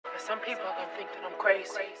Some people are gonna think that I'm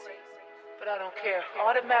crazy, but I don't care.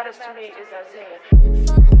 All that matters to me is Isaiah.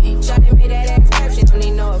 Shawty made that ass clap, she don't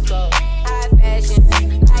need no applause. High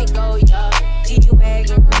fashion, I go, y'all.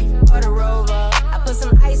 G-Wagon, or the Rover. I put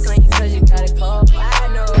some ice on you cause you got a cold.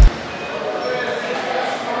 I know.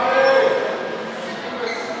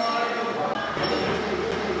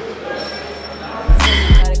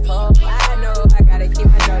 I gotta keep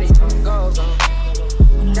my dirty goals on.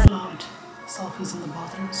 We're not allowed selfies in the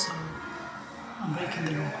bathroom, so I'm breaking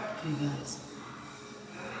the law for you guys.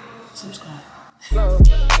 Subscribe.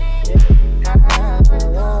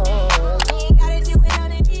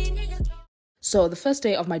 So the first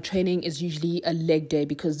day of my training is usually a leg day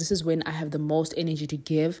because this is when I have the most energy to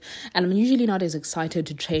give, and I'm usually not as excited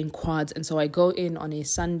to train quads, and so I go in on a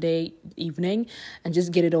Sunday evening and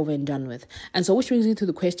just get it over and done with. And so which brings me to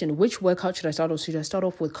the question, which workout should I start off? Should I start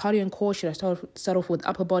off with cardio and core? Should I start off with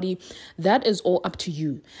upper body? That is all up to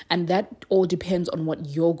you, and that all depends on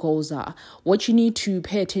what your goals are. What you need to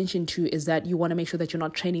pay attention to is that you want to make sure that you're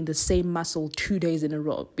not training the same muscle 2 days in a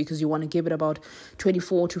row, because you want to give it about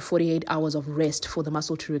 24 to 48 hours of rest for the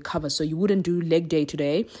muscle to recover. So you wouldn't do leg day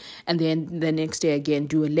today and then the next day again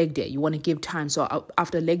do a leg day. You want to give time. So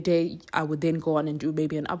after leg day, I would then go on and do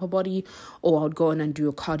maybe an upper body, or I would go on and do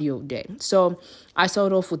a cardio day. So I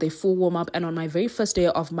start off with a full warm-up, and on my very first day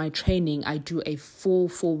of my training, I do a full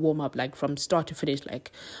warm-up, like from start to finish,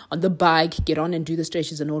 like on the bike, get on and do the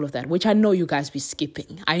stretches and all of that, which I know you guys be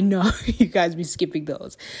skipping. I know you guys be skipping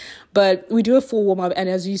those. But we do a full warm-up, and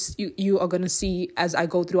as you are going to see as I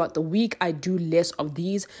go throughout the week, I do less of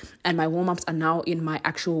these, and my warm-ups are now in my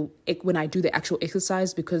when I do the actual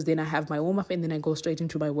exercise, because then I have my warm-up and then I go straight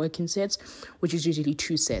into my working sets, which is usually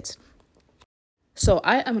 2 sets. So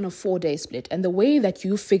I am on a 4-day split, and the way that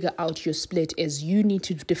you figure out your split is you need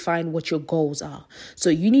to define what your goals are. So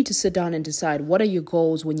you need to sit down and decide, what are your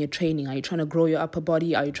goals when you're training? Are you trying to grow your upper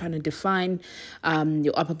body? Are you trying to define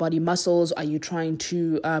your upper body muscles? Are you trying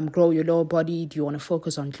to grow your lower body? Do you want to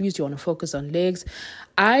focus on glutes? Do you want to focus on legs?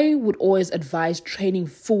 I would always advise training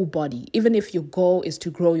full body. Even if your goal is to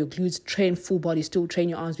grow your glutes, train full body, still train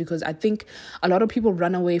your arms, because I think a lot of people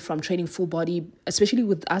run away from training full body, especially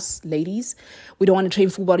with us ladies. We don't want to train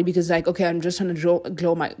full body because, like, okay, I'm just trying to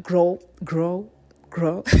grow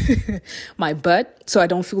my butt, so I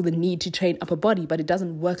don't feel the need to train upper body. But it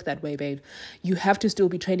doesn't work that way, babe. You have to still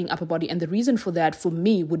be training upper body, and the reason for that for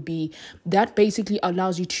me would be that basically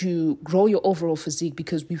allows you to grow your overall physique,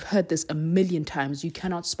 because we've heard this a million times. You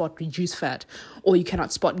cannot spot reduced fat, or you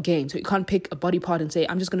cannot spot gain. So you can't pick a body part and say,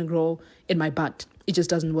 I'm just going to grow in my butt. It just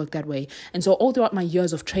doesn't work that way. And so all throughout my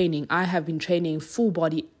years of training, I have been training full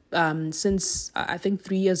body since I think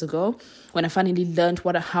 3 years ago, when I finally learned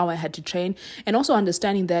how I had to train, and also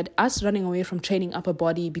understanding that us running away from training upper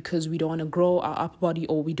body because we don't want to grow our upper body,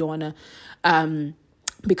 or we don't want to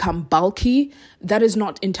become bulky, that is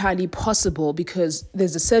not entirely possible, because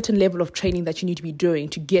there's a certain level of training that you need to be doing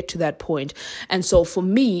to get to that point. And so for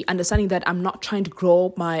me, understanding that I'm not trying to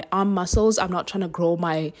grow my arm muscles, I'm not trying to grow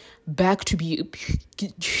my back to be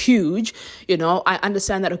huge, I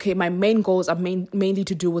understand that, okay, my main goals are mainly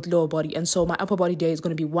to do with lower body, and so my upper body day is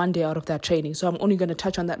going to be 1 day out of that training. So I'm only going to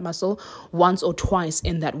touch on that muscle once or twice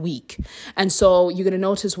in that week. And so you're going to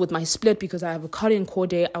notice with my split, because I have a cardio and core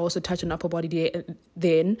day, I also touch on upper body day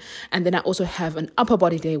then, and then I also have an upper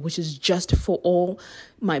body day, which is just for all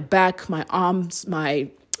my back, my arms, my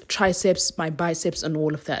triceps, my biceps, and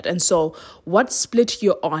all of that. And so what split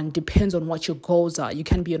you're on depends on what your goals are. You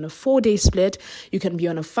can be on a 4-day split, you can be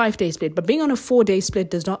on a 5-day split, but being on a 4-day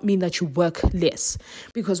split does not mean that you work less,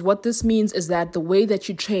 because what this means is that the way that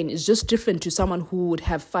you train is just different to someone who would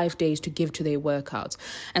have 5 days to give to their workouts.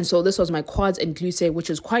 And so this was my quads and glutes day, which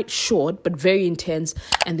is quite short but very intense,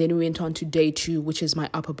 and then we went on to day 2, which is my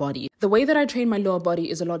upper body. The way that I train my lower body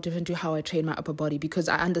is a lot different to how I train my upper body, because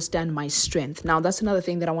I understand my strength. Now, that's another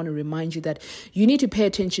thing that I want to remind you, that you need to pay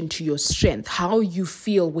attention to your strength, how you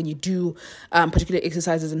feel when you do particular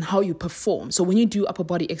exercises, and how you perform. So when you do upper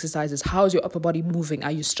body exercises, how is your upper body moving? Are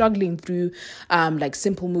you struggling through like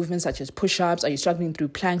simple movements such as push-ups? Are you struggling through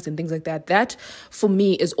planks and things like that? That for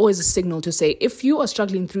me is always a signal to say, if you are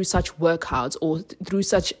struggling through such workouts or through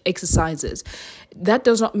such exercises, that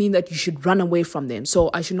does not mean that you should run away from them. So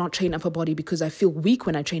I should not train upper body because I feel weak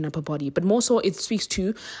when I train upper body, but more so it speaks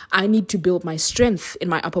to, I need to build my strength in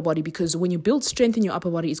my upper upper body, because when you build strength in your upper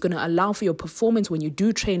body, it's going to allow for your performance when you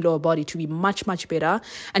do train lower body to be much, much better,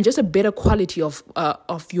 and just a better quality of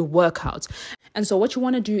your workouts. And so what you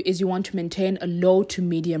want to do is you want to maintain a low to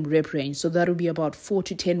medium rep range. So that will be about 4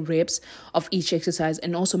 to 10 reps of each exercise,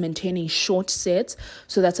 and also maintaining short sets.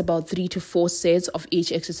 So that's about 3 to 4 sets of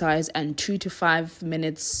each exercise and 2 to 5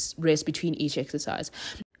 minutes rest between each exercise.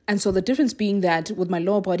 And so the difference being that with my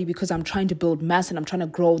lower body, because I'm trying to build mass and I'm trying to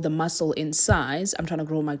grow the muscle in size, I'm trying to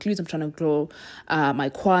grow my glutes, I'm trying to grow my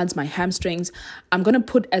quads, my hamstrings, I'm going to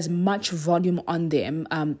put as much volume on them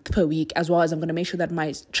per week, as well as I'm going to make sure that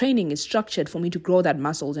my training is structured for me to grow that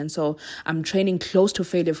muscles. And so I'm training close to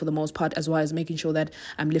failure for the most part, as well as making sure that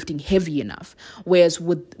I'm lifting heavy enough. Whereas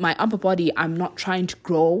with my upper body, I'm not trying to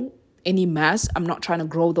grow any mass. I'm not trying to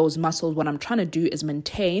grow those muscles. What I'm trying to do is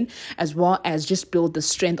maintain, as well as just build the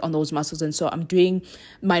strength on those muscles. And so I'm doing,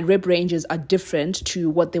 my rep ranges are different to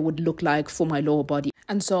what they would look like for my lower body.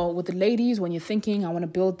 And so with the ladies, when you're thinking, I want to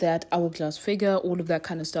build that hourglass figure, all of that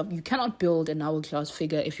kind of stuff, you cannot build an hourglass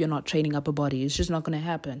figure if you're not training upper body. It's just not going to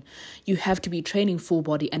happen. You have to be training full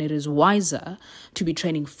body, and it is wiser to be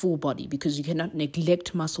training full body, because you cannot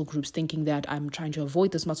neglect muscle groups thinking that I'm trying to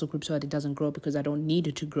avoid this muscle group so that it doesn't grow because I don't need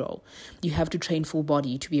it to grow. You have to train full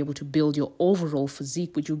body to be able to build your overall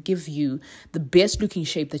physique, which will give you the best looking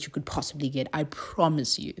shape that you could possibly get. I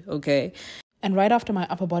promise you, okay? And right after my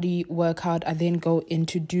upper body workout, I then go in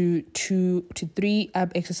to do 2 to 3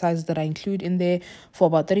 ab exercises that I include in there for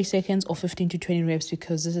about 30 seconds or 15 to 20 reps,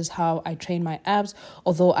 because this is how I train my abs.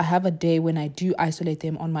 Although I have a day when I do isolate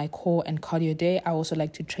them on my core and cardio day, I also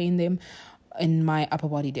like to train them in my upper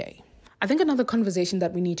body day. I think another conversation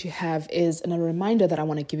that we need to have is, and a reminder that I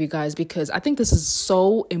want to give you guys, because I think this is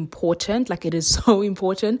so important. Like, it is so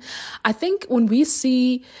important. I think when we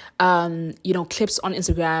see, clips on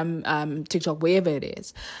Instagram, TikTok, wherever it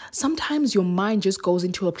is, sometimes your mind just goes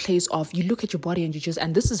into a place of, you look at your body and you just,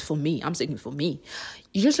 and this is for me, I'm saying for me,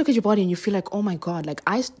 you just look at your body and you feel like, oh my God, like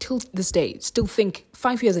I still this day still think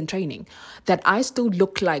 5 years in training that I still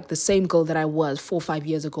look like the same girl that I was 4 or 5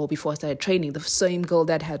 years ago before I started training, the same girl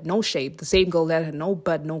that had no shape, the same girl that had no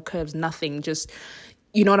butt, no curves, nothing, just,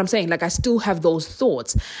 you know what I'm saying? Like, I still have those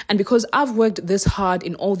thoughts. And because I've worked this hard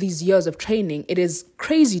in all these years of training, it is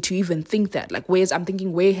crazy to even think that. Like, where's all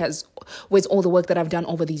the work that I've done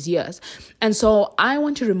over these years? And so I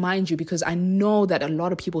want to remind you, because I know that a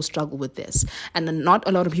lot of people struggle with this, and not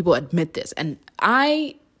a lot of people admit this. And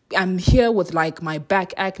I am here with like my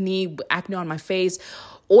back acne on my face,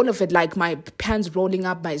 all of it, like my pants rolling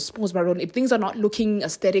up, my sports bar rolling. If things are not looking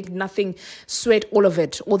aesthetic, nothing, sweat, all of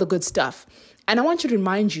it, all the good stuff. And I want to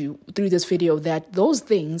remind you through this video that those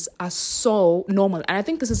things are so normal. And I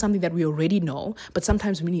think this is something that we already know, but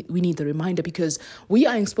sometimes we need the reminder, because we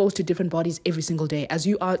are exposed to different bodies every single day, as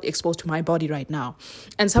you are exposed to my body right now.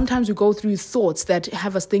 And sometimes we go through thoughts that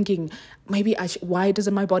have us thinking, maybe why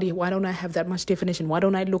doesn't my body, why don't I have that much definition? Why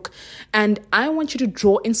don't I look? And I want you to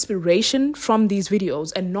draw inspiration from these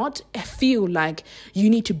videos and not feel like you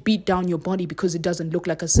need to beat down your body because it doesn't look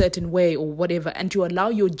like a certain way or whatever, and to allow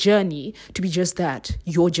your journey to be just that,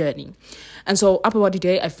 your journey. And so upper body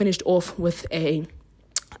day, I finished off with a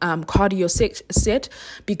cardio set,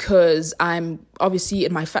 because I'm obviously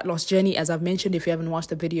in my fat loss journey, as I've mentioned. If you haven't watched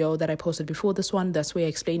the video that I posted before this one, that's where I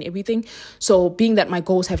explain everything. So being that my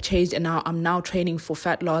goals have changed and now I'm training for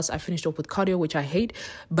fat loss, I finished off with cardio, which I hate,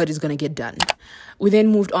 but it's going to get done. We then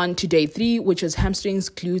moved on to day 3, which is hamstrings,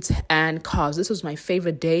 glutes, and calves. This was my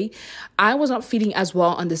favorite day. I was not feeling as well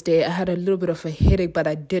on this day. I had a little bit of a headache, but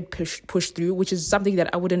I did push through, which is something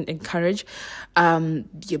that I wouldn't encourage.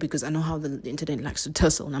 Because I know how the internet likes to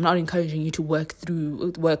tussle. And I'm not encouraging you to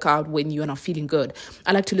work out when you're not feeling good.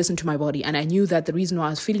 I like to listen to my body. And I knew that the reason why I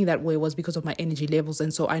was feeling that way was because of my energy levels.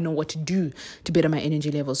 And so I know what to do to better my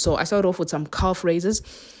energy levels. So I started off with some calf raises.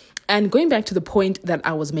 And going back to the point that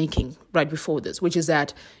I was making right before this, which is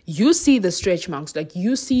that you see the stretch marks, like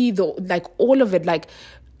you see all of it, like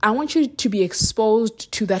I want you to be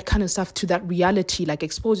exposed to that kind of stuff, to that reality, like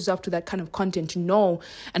expose yourself to that kind of content, to know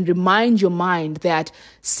and remind your mind that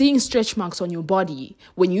seeing stretch marks on your body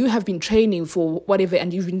when you have been training for whatever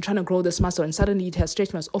and you've been trying to grow this muscle and suddenly it has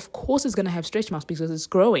stretch marks, of course it's going to have stretch marks because it's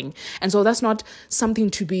growing. And so that's not something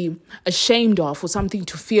to be ashamed of or something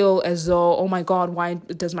to feel as though, oh my God, why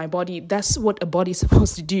does my body, that's what a body is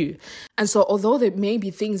supposed to do. And so although there may be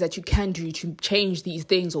things that you can do to change these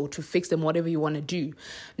things or to fix them, whatever you want to do,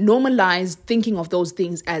 normalize thinking of those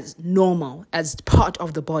things as normal, as part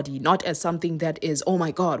of the body, not as something that is, oh my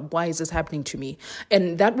God, why is this happening to me?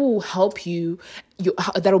 And that will help you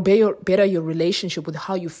that'll better your relationship with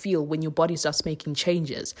how you feel when your body starts making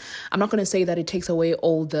changes. I'm not going to say that it takes away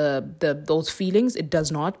all those feelings. It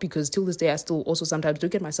does not, because till this day I still also sometimes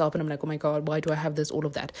look at myself and I'm like, oh my God, why do I have this, all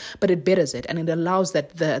of that? But it betters it, and it allows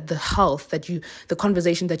that the health the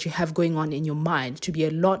conversation that you have going on in your mind to be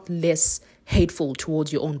a lot less hateful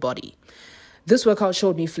towards your own body. This workout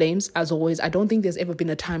showed me flames, as always. I don't think there's ever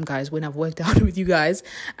been a time, guys, when I've worked out with you guys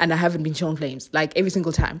and I haven't been shown flames, like every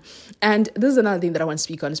single time. And this is another thing that I want to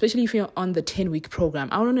speak on, especially if you're on the 10-week program.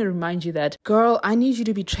 I want to remind you that, girl, I need you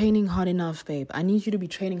to be training hard enough, babe. I need you to be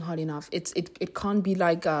training hard enough. It can't be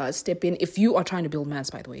like step in. If you are trying to build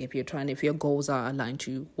mass, by the way, if your goals are aligned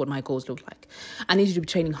to what my goals look like, I need you to be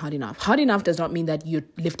training hard enough. Hard enough does not mean that you're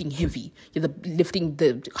lifting heavy. You're lifting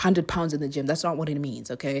the 100 pounds in the gym. That's not what it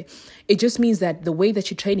means, okay? It just means that the way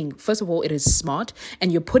that you're training, first of all, it is smart,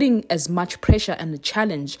 and you're putting as much pressure and the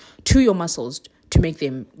challenge to your muscles to make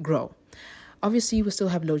them grow. Obviously, we still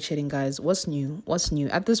have load shedding, guys. What's new?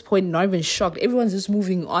 At this point, not even shocked. Everyone's just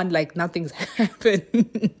moving on like nothing's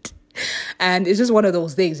happened. And it's just one of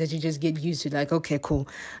those things that you just get used to, like, okay, cool.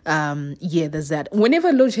 Yeah, there's that.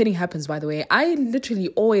 Whenever load shedding happens, by the way, I literally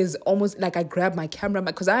always almost like I grab my camera,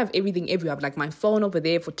 because I have everything everywhere. I have like my phone over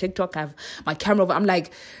there for TikTok. I have my camera over. I'm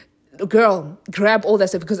like, girl, grab all that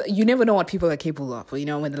stuff, because you never know what people are capable of,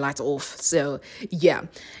 when the lights are off. So yeah.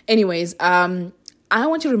 Anyways, I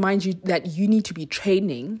want to remind you that you need to be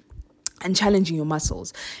training and challenging your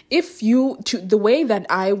muscles. The way that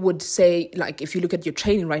I would say, like, if you look at your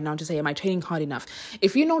training right now to say, am I training hard enough?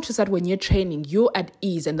 If you notice that when you're training, you're at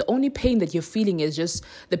ease, and the only pain that you're feeling is just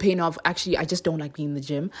the pain of, actually, I just don't like being in the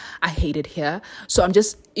gym. I hate it here. So I'm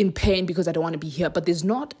just in pain because I don't want to be here. But there's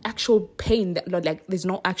not actual pain, there's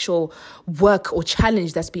no actual work or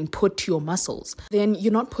challenge that's being put to your muscles. Then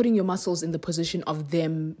you're not putting your muscles in the position of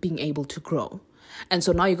them being able to grow. And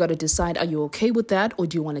so now you got to decide, are you okay with that, or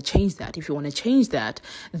do you want to change that? If you want to change that,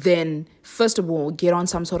 then first of all, get on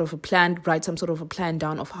some sort of a plan, write some sort of a plan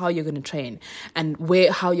down of how you're going to train and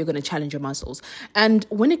how you're going to challenge your muscles. And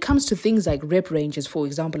when it comes to things like rep ranges, for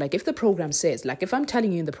example, like if the program says, like if I'm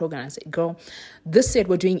telling you in the program, I say, girl, this set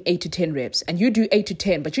we're doing 8 to 10 reps, and you do 8 to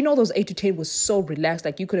 10, but those 8 to 10 was so relaxed,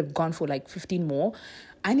 like you could have gone for like 15 more.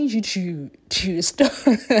 I need you to stop.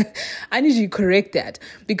 I need you to correct that,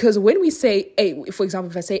 because when we say 8, for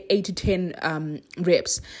example, if I say 8 to 10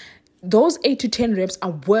 reps, those 8 to 10 reps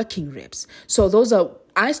are working reps. So those are,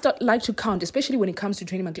 I like to count, especially when it comes to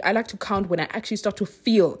training. I like to count when I actually start to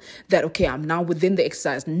feel that, okay, I'm now within the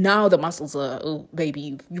exercise. Now the muscles are, oh,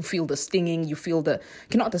 baby, you feel the stinging, you feel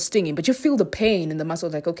not the stinging, but you feel the pain in the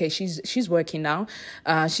muscles. Like, okay, she's working now.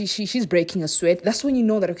 She's breaking a sweat. That's when you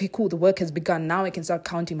know that, okay, cool, the work has begun. Now I can start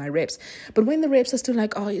counting my reps. But when the reps are still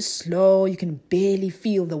like, oh, it's slow, you can barely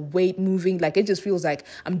feel the weight moving. Like, it just feels like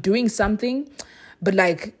I'm doing something, but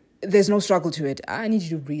like, there's no struggle to it. I need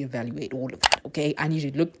you to reevaluate all of that, okay? I need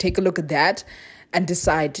you to take a look at that and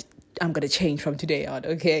decide, I'm going to change from today on,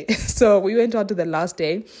 okay? So we went on to the last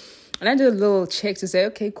day, and I did a little check to say,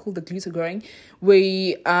 okay, cool, the glutes are growing.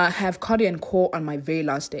 We have cardio and core on my very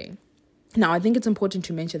last day. Now, I think it's important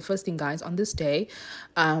to mention, first thing, guys, on this day,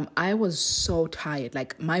 I was so tired.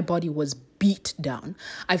 Like, my body was beat down.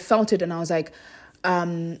 I felt it, and I was like,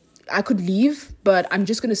 I could leave, but I'm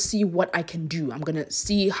just going to see what I can do. I'm going to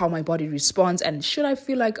see how my body responds. And should I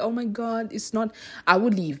feel like, oh my God, it's not, I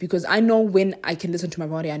would leave, because I know when I can listen to my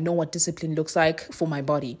body. I know what discipline looks like for my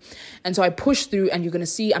body. And so I pushed through, and you're going to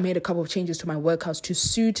see I made a couple of changes to my workouts to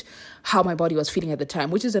suit how my body was feeling at the time,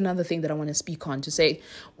 which is another thing that I want to speak on, to say,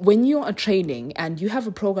 when you are training and you have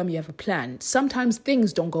a program, you have a plan, sometimes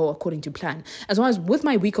things don't go according to plan. As well as with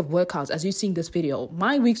my week of workouts, as you see in this video,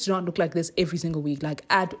 my weeks do not look like this every single week, like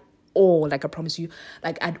at all. Like, I promise you,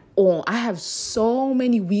 like at all. I have so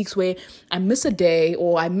many weeks where I miss a day,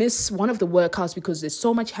 or I miss one of the workouts because there's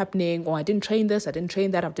so much happening, or I didn't train this, I didn't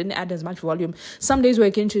train that, I didn't add as much volume. Some days where I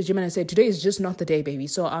get into the gym and I say, today is just not the day, baby.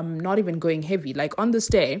 So I'm not even going heavy. Like on this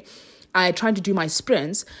day, I tried to do my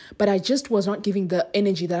sprints, but I just was not giving the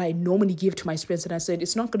energy that I normally give to my sprints. And I said,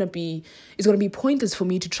 it's going to be pointless for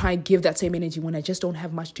me to try and give that same energy when I just don't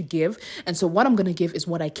have much to give. And so what I'm going to give is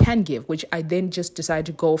what I can give, which I then just decided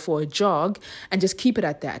to go for a jog and just keep it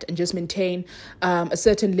at that and just maintain a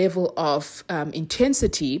certain level of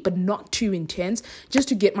intensity, but not too intense, just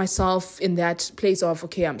to get myself in that place of,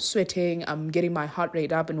 okay, I'm sweating, I'm getting my heart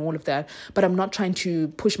rate up and all of that, but I'm not trying to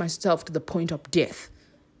push myself to the point of death.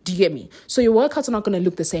 Do you get me? So your workouts are not going to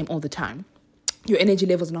look the same all the time. your energy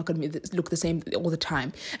levels are not going to look the same all the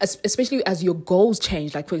time, especially as your goals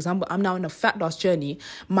change. Like, for example, I'm now in a fat loss journey.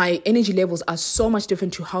 My energy levels are so much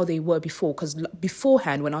different to how they were before, because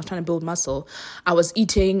beforehand, when I was trying to build muscle, I was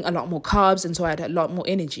eating a lot more carbs, and so I had a lot more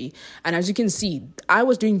energy. And as you can see, I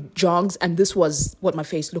was doing jogs, and this was what my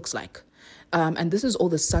face looks like. And this is all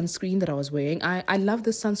the sunscreen that I was wearing. I love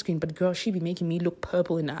the sunscreen, but girl, she be making me look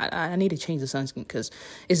purple, and I need to change the sunscreen because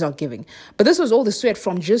it's not giving. But this was all the sweat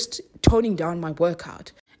from just toning down my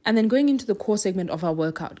workout. And then going into the core segment of our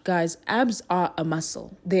workout, guys, abs are a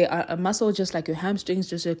muscle. They are a muscle just like your hamstrings,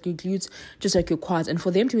 just like your glutes, just like your quads. And for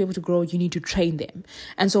them to be able to grow, you need to train them.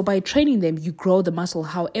 And so by training them, you grow the muscle.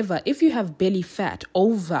 However, if you have belly fat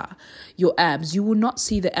over your abs, you will not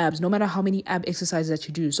see the abs, no matter how many ab exercises that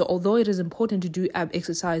you do. So although it is important to do ab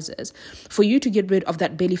exercises, for you to get rid of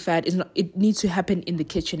that belly fat, it needs to happen in the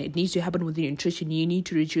kitchen. It needs to happen with your nutrition. You need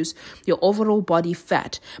to reduce your overall body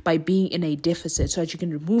fat by being in a deficit so that you can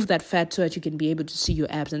remove that fat so that you can be able to see your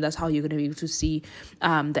abs, and that's how you're going to be able to see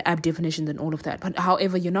the ab definitions and all of that. But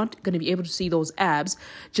however, you're not going to be able to see those abs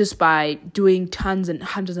just by doing tons and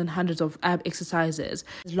hundreds of ab exercises.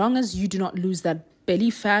 As long as you do not lose that belly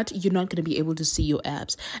fat, you're not going to be able to see your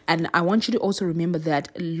abs. And I want you to also remember that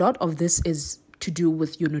a lot of this is to do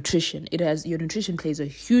with your nutrition. Your nutrition plays a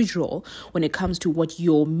huge role when it comes to what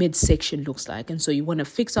your midsection looks like. And so you want to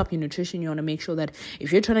fix up your nutrition. You want to make sure that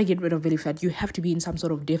if you're trying to get rid of belly fat, you have to be in some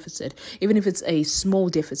sort of deficit, even if it's a small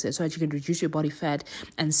deficit, so that you can reduce your body fat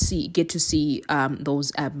and get to see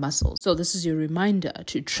those ab muscles. So this is your reminder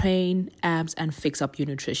to train abs and fix up your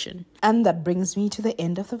nutrition. And that brings me to the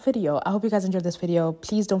end of the video. I hope you guys enjoyed this video.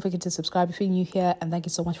 Please don't forget to subscribe if you're new here, and thank you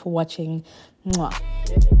so much for watching. Mwah.